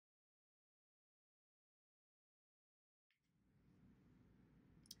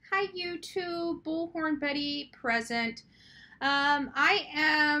Hi YouTube, Bullhorn Betty present.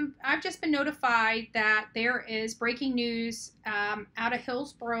 I've just been notified that there is breaking news out of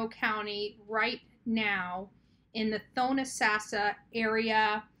Hillsborough County right now in the Thonotosassa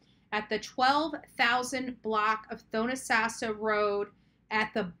area at the 12,000 block of Thonotosassa Road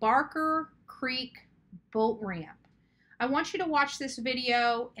at the Barker Creek boat ramp. I want you to watch this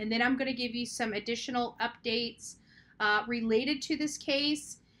video and then I'm going to give you some additional updates related to this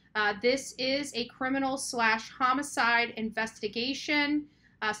case. This is a criminal/homicide investigation.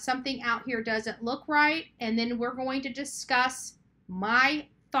 Something out here doesn't look right, and then we're going to discuss my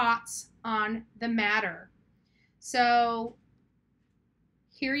thoughts on the matter. So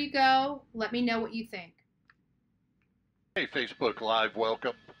here you go. Let me know what you think. Hey, Facebook Live,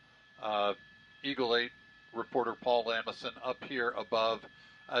 welcome. Eagle 8 reporter Paul Lamison up here above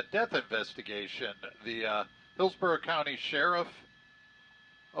a death investigation. The Hillsborough County Sheriff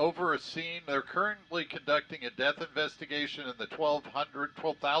over a scene. They're currently conducting a death investigation in the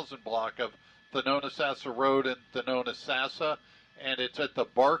 12,000 block of Thonotosassa Road in Thonotosassa, and it's at the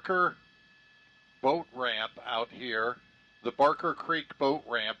Barker boat ramp out here, the Barker Creek boat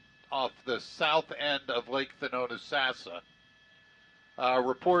ramp off the south end of Lake Thonotosassa.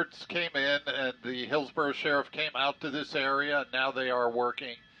 Reports came in, and the Hillsborough Sheriff came out to this area, and now they are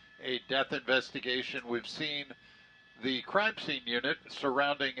working a death investigation. We've seen the crime scene unit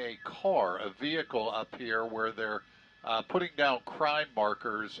surrounding a car, a vehicle up here where they're putting down crime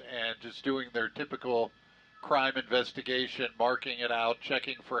markers and just doing their typical crime investigation, marking it out,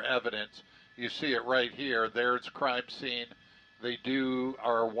 checking for evidence. You see it right here. There's crime scene. They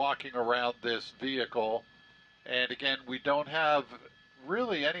are walking around this vehicle. And again, we don't have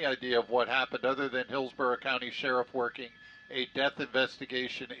really any idea of what happened other than Hillsborough County Sheriff working a death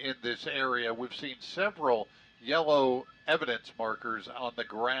investigation in this area. We've seen several yellow evidence markers on the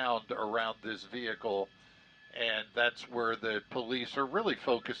ground around this vehicle, and that's where the police are really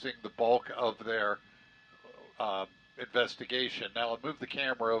focusing the bulk of their investigation. Now I'll move the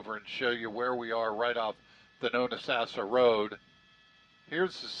camera over and show you where we are right off the Thonotosassa Road.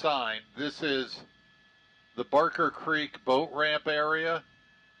 Here's the sign. This is the Barker Creek boat ramp area.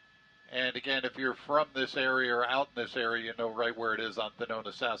 And again, if you're from this area or out in this area, you know right where it is on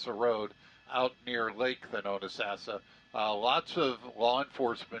Thonotosassa Road, out near Lake Thonotosassa. Lots of law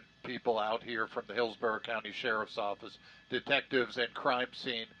enforcement people out here from the Hillsborough County Sheriff's Office, detectives and crime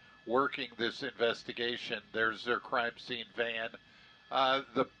scene working this investigation. There's their crime scene van.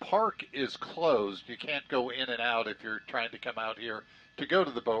 The park is closed. You can't go in and out if you're trying to come out here to go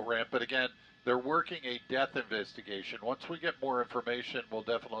to the boat ramp. But again, they're working a death investigation. Once we get more information, we'll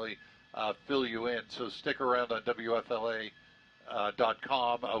definitely fill you in. So stick around on WFLA.com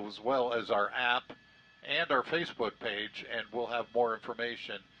as well as our app and our Facebook page, and we'll have more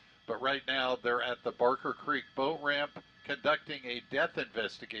information. But right now they're at the Barker Creek boat ramp conducting a death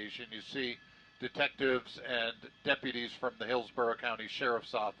investigation. You see detectives and deputies from the Hillsborough County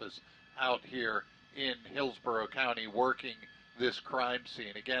Sheriff's Office out here in Hillsborough County working this crime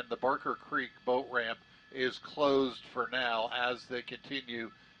scene. Again, the Barker Creek boat ramp is closed for now as they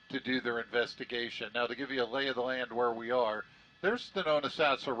continue to do their investigation. Now, to give you a lay of the land where we are, there's the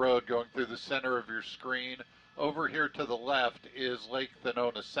Thonotosassa Road going through the center of your screen. Over here to the left is Lake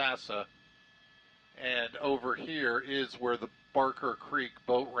Thonotosassa, and over here is where the Barker Creek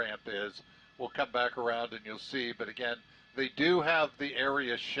boat ramp is. We'll come back around and you'll see, but again, they do have the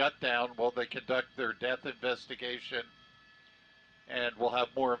area shut down while they conduct their death investigation, and we'll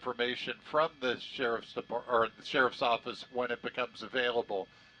have more information from the sheriff's office when it becomes available.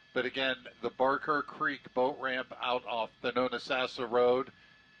 But again, the Barker Creek boat ramp out off the Thonotosassa Road.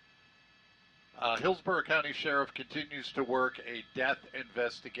 Hillsborough County Sheriff continues to work a death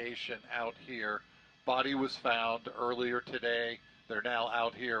investigation out here. Body was found earlier today. They're now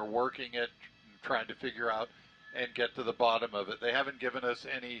out here working it, trying to figure out and get to the bottom of it. They haven't given us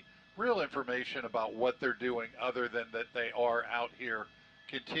any real information about what they're doing other than that they are out here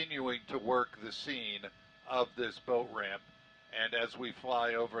continuing to work the scene of this boat ramp. And as we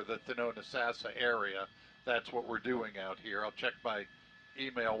fly over the Thonotosassa area, that's what we're doing out here. I'll check my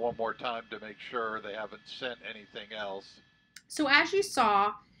email one more time to make sure they haven't sent anything else. So as you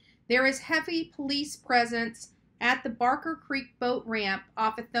saw, there is heavy police presence at the Barker Creek boat ramp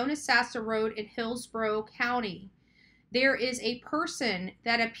off of Thonotosassa Road in Hillsborough County. There is a person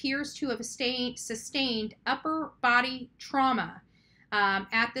that appears to have sustained upper body trauma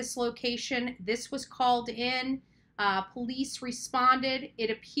at this location. This was called in. Police responded.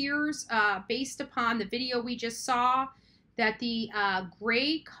 It appears, based upon the video we just saw, that the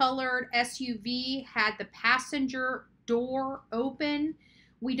gray colored SUV had the passenger door open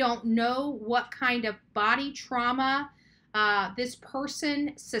We don't know what kind of body trauma this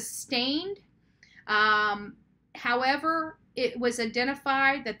person sustained. However, it was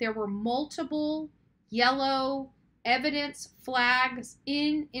identified that there were multiple yellow evidence flags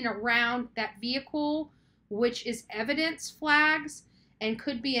in and around that vehicle, which is evidence flags and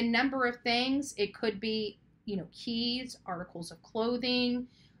could be a number of things. It could be, keys, articles of clothing,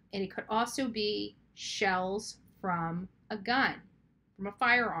 and it could also be shells from a gun, from a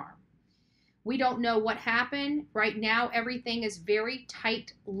firearm. We don't know what happened. Right now, everything is very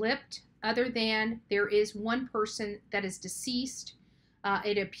tight-lipped, other than there is one person that is deceased.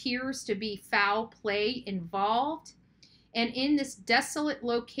 It appears to be foul play involved. And in this desolate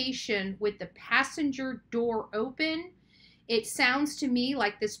location with the passenger door open, it sounds to me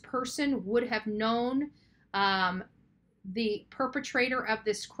like this person would have known the perpetrator of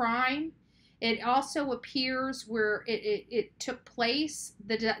this crime. It also appears where it took place,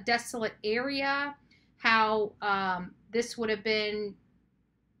 the desolate area, how this would have been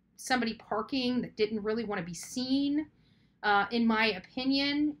somebody parking that didn't really want to be seen, in my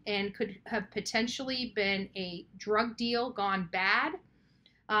opinion, and could have potentially been a drug deal gone bad.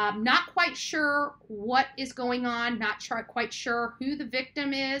 Not quite sure what is going on, not quite sure who the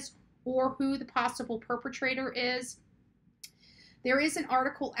victim is or who the possible perpetrator is. There is an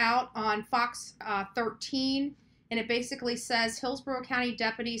article out on Fox 13, and it basically says, Hillsborough County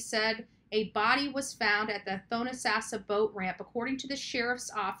deputies said a body was found at the Thonotosassa boat ramp. According to the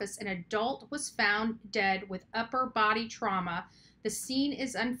sheriff's office, an adult was found dead with upper body trauma. The scene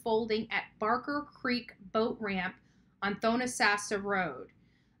is unfolding at Barker Creek boat ramp on Thonotosassa Road.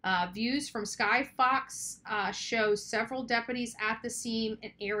 Views from Sky Fox show several deputies at the scene.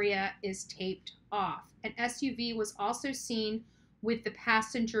 An area is taped off. An SUV was also seen with the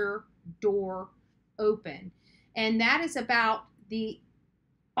passenger door open. And that is about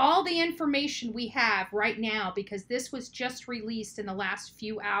all the information we have right now, because this was just released in the last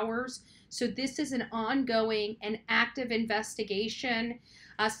few hours. So this is an ongoing and active investigation.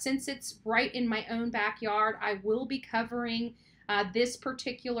 Since it's right in my own backyard, I will be covering this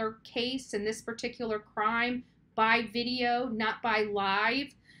particular case and this particular crime by video, not by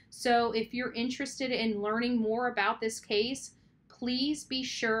live. So if you're interested in learning more about this case, please be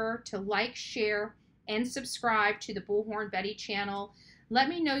sure to like, share, and subscribe to the Bullhorn Betty channel. Let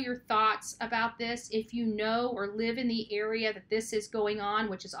me know your thoughts about this. If you know or live in the area that this is going on,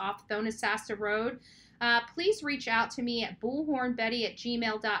 which is off Thonotosassa Road, please reach out to me at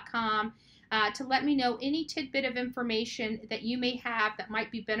bullhornbetty@gmail.com to let me know any tidbit of information that you may have that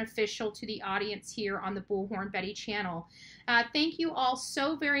might be beneficial to the audience here on the Bullhorn Betty channel. Thank you all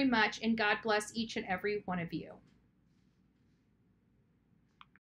so very much, and God bless each and every one of you.